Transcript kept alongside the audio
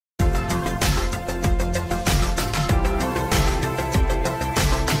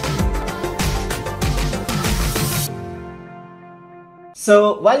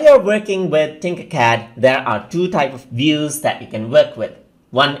So while you're working with Tinkercad, there are two types of views that you can work with.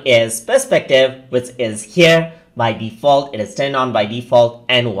 One is perspective, which is here by default, it is turned on by default,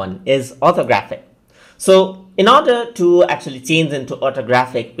 and one is orthographic. So in order to actually change into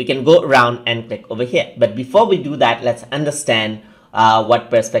orthographic, we can go around and click over here. But before we do that, let's understand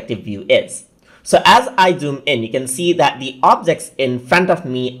what perspective view is. So as I zoom in, you can see that the objects in front of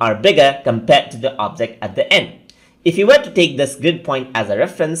me are bigger compared to the object at the end. If you were to take this grid point as a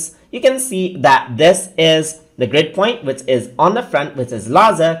reference, you can see that this is the grid point which is on the front, which is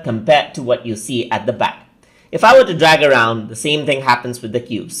larger compared to what you see at the back. If I were to drag around, the same thing happens with the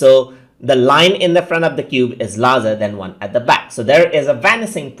cube. So the line in the front of the cube is larger than one at the back. So there is a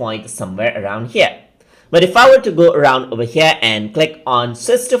vanishing point somewhere around here. But if I were to go around over here and click on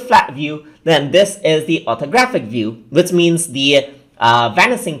switch to flat view, then this is the orthographic view, which means the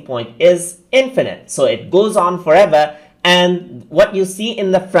vanishing point is infinite. So it goes on forever, and what you see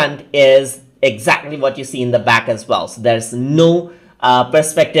in the front is exactly what you see in the back as well. So there's no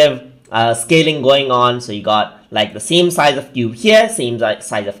perspective scaling going on. So you got like the same size of cube here, same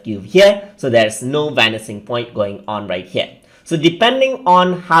size of cube here. So there's no vanishing point going on right here. So depending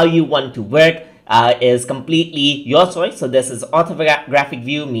on how you want to work is completely your choice. So this is orthographic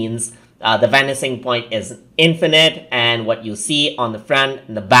view, means the vanishing point is infinite and what you see on the front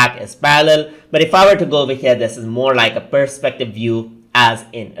and the back is parallel. But if I were to go over here, this is more like a perspective view as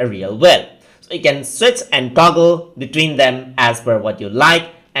in a real world. So you can switch and toggle between them as per what you like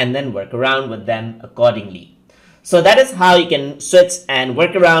and then work around with them accordingly. So that is how you can switch and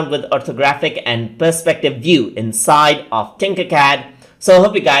work around with orthographic and perspective view inside of Tinkercad. So I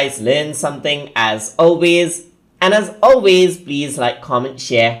hope you guys learned something as always. And as always, please like, comment,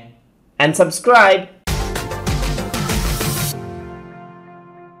 share, and subscribe.